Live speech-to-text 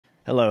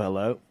Hello,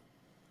 hello.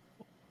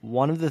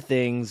 One of the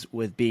things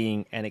with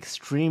being an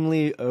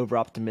extremely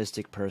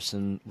over-optimistic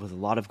person with a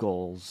lot of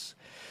goals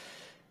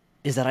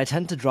is that I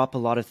tend to drop a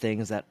lot of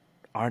things that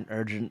aren't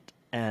urgent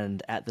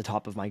and at the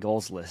top of my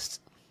goals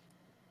list.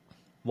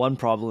 One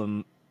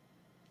problem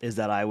is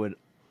that I would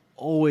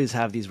always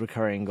have these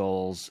recurring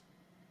goals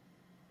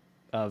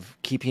of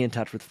keeping in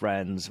touch with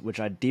friends, which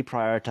I'd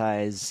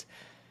deprioritize,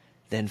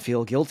 then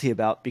feel guilty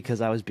about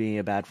because I was being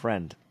a bad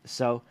friend.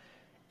 So,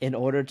 in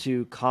order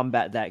to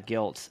combat that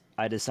guilt,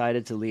 I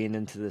decided to lean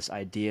into this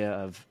idea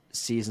of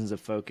seasons of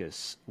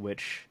focus,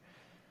 which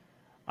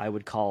I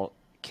would call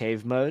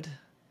cave mode.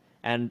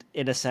 And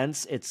in a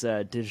sense, it's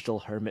a digital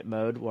hermit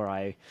mode where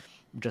I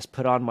just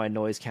put on my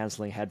noise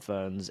canceling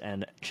headphones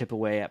and chip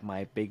away at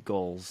my big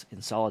goals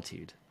in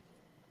solitude.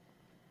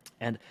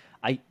 And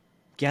I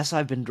guess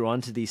I've been drawn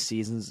to these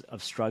seasons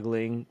of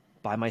struggling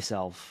by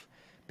myself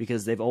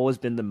because they've always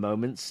been the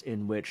moments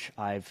in which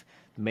I've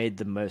made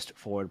the most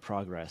forward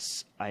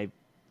progress. I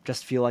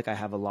just feel like I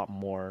have a lot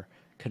more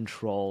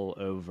control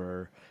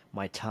over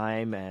my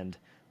time and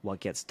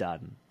what gets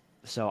done.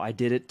 So I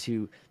did it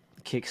to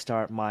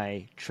kickstart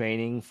my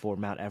training for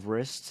Mount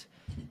Everest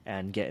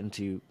and get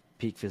into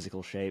peak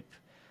physical shape.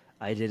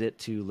 I did it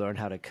to learn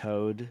how to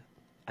code.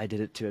 I did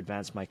it to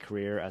advance my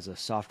career as a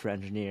software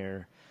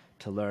engineer,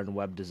 to learn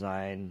web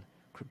design,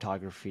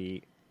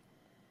 cryptography.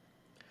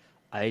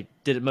 I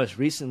did it most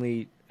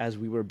recently as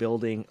we were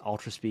building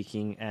Ultra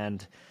Speaking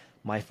and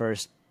my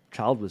first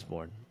child was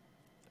born.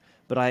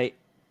 But I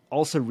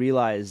also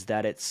realized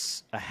that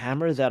it's a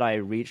hammer that I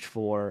reach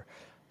for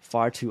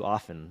far too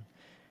often.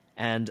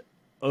 And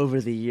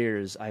over the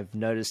years, I've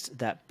noticed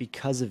that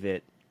because of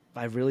it,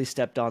 I've really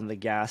stepped on the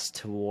gas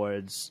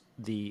towards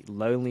the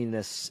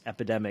loneliness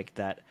epidemic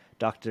that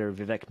Dr.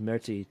 Vivek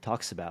Murthy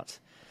talks about.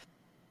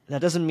 That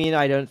doesn't mean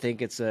I don't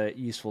think it's a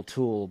useful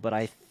tool, but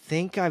I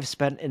think I've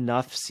spent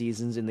enough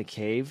seasons in the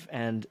cave,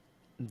 and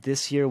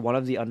this year one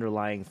of the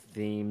underlying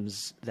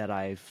themes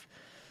that's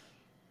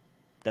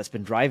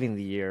been driving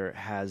the year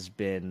has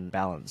been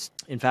balance.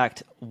 In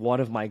fact, one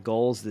of my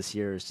goals this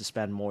year is to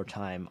spend more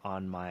time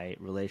on my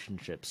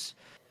relationships.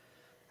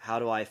 How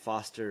do I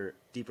foster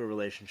deeper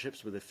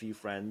relationships with a few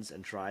friends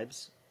and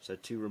tribes? So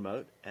 2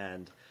 remote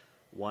and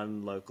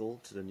 1 local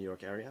to the New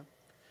York area.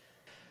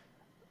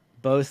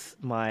 Both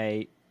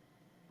my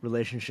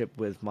relationship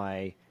with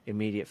my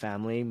immediate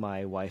family,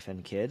 my wife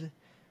and kid,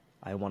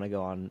 I want to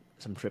go on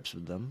some trips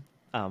with them.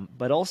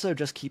 But also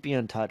just keeping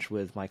in touch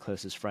with my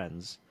closest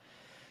friends.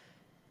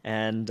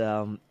 And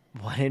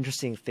one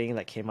interesting thing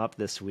that came up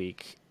this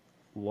week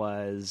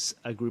was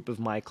a group of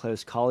my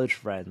close college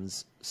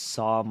friends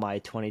saw my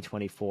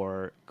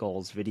 2024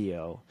 goals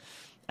video,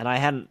 and I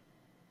hadn't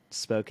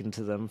spoken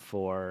to them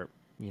for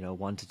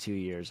 1 to 2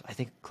 years. I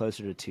think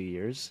closer to 2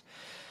 years,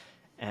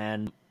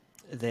 and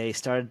they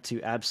started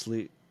to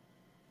absolutely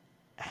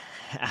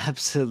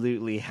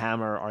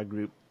hammer our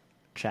group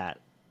chat,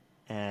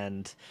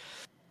 and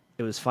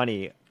it was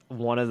funny.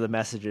 One of the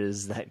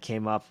messages that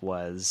came up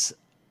was,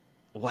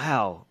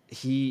 wow,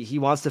 he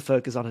wants to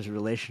focus on his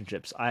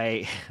relationships.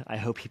 I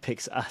hope he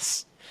picks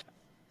us.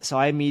 So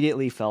I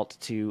immediately felt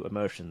 2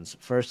 emotions.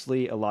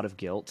 Firstly, a lot of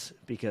guilt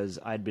because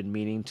I'd been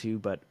meaning to,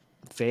 but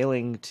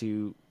failing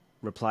to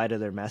reply to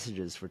their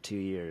messages for 2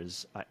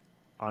 years.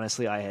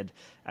 Honestly, I had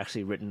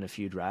actually written a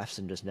few drafts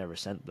and just never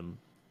sent them.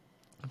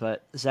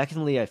 But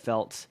secondly, I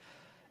felt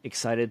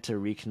excited to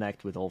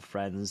reconnect with old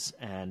friends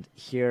and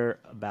hear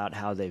about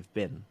how they've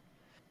been.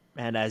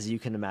 And as you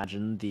can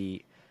imagine,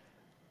 the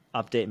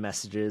update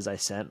messages I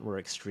sent were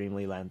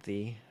extremely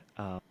lengthy.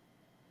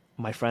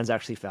 My friends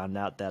actually found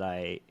out that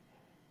I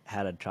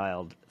had a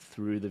child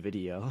through the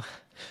video.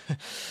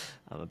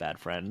 I'm a bad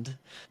friend.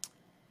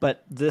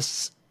 But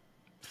this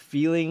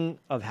feeling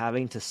of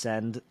having to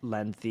send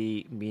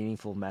lengthy,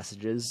 meaningful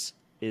messages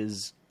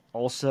is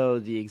also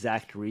the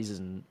exact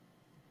reason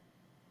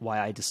why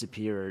I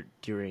disappear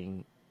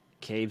during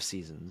cave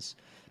seasons.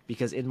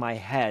 Because in my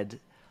head,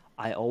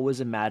 I always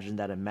imagine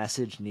that a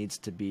message needs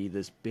to be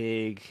this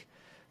big,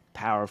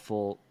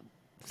 powerful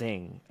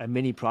thing, a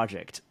mini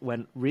project,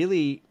 when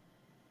really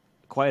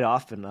quite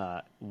often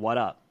what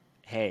up,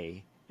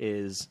 hey,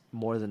 is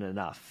more than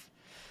enough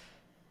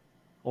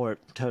or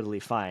totally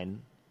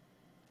fine,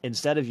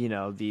 instead of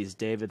these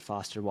David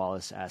Foster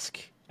Wallace-esque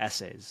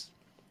essays.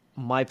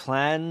 My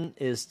plan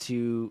is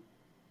to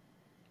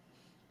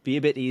be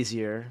a bit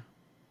easier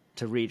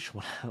to reach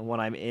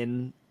when I'm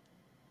in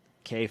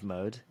cave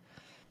mode,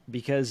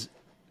 because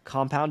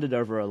compounded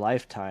over a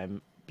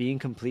lifetime, being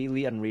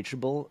completely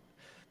unreachable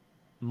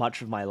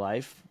much of my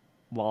life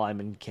while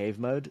I'm in cave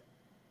mode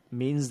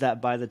means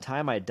that by the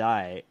time I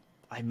die,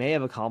 I may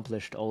have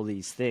accomplished all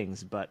these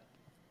things, but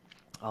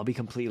I'll be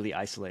completely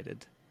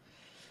isolated.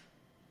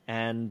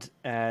 And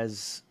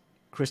as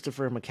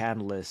Christopher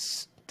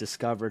McCandless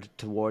discovered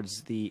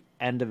towards the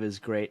end of his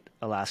great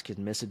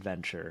Alaskan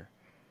misadventure,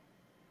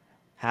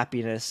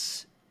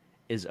 happiness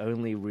is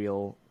only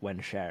real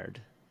when shared.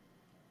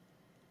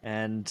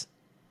 And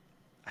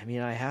I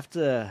mean,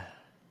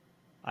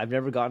 I've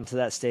never gotten to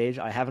that stage.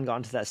 I haven't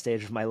gotten to that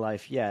stage of my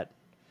life yet,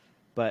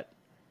 but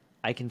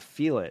I can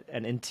feel it,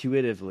 and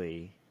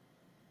intuitively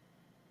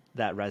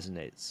that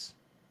resonates.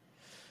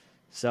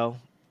 So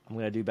I'm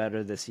going to do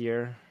better this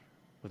year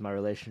with my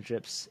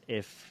relationships.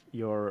 If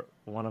you're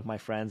one of my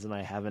friends and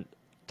I haven't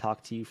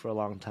talked to you for a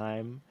long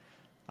time,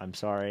 I'm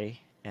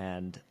sorry,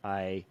 and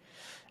I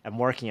am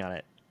working on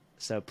it.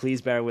 So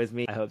please bear with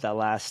me. I hope that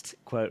last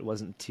quote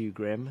wasn't too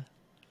grim.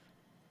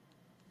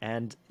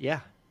 And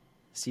yeah,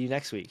 see you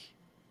next week.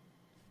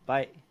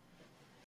 Bye.